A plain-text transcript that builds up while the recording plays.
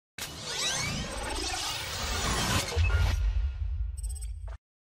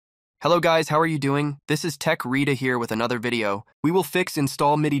Hello guys, how are you doing? This is Tech Rita here with another video. We will fix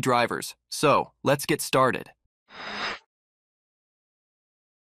install MIDI drivers. So, let's get started.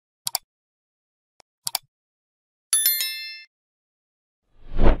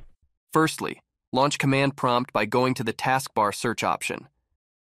 Firstly, launch command prompt by going to the taskbar search option.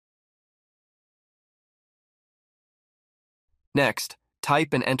 Next,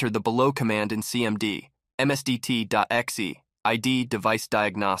 type and enter the below command in CMD, msdt.exe, ID device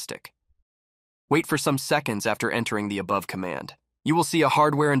diagnostic. Wait for some seconds after entering the above command. You will see a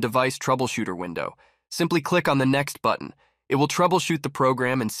hardware and device troubleshooter window. Simply click on the next button. It will troubleshoot the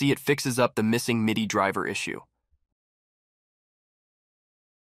program and see it fixes up the missing MIDI driver issue.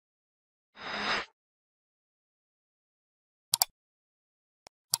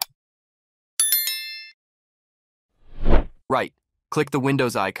 Right, click the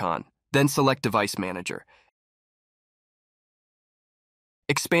Windows icon, then select Device Manager.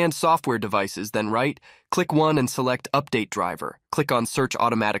 Expand Software Devices, then right, click one and select Update Driver. Click on Search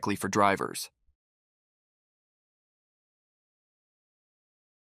automatically for drivers.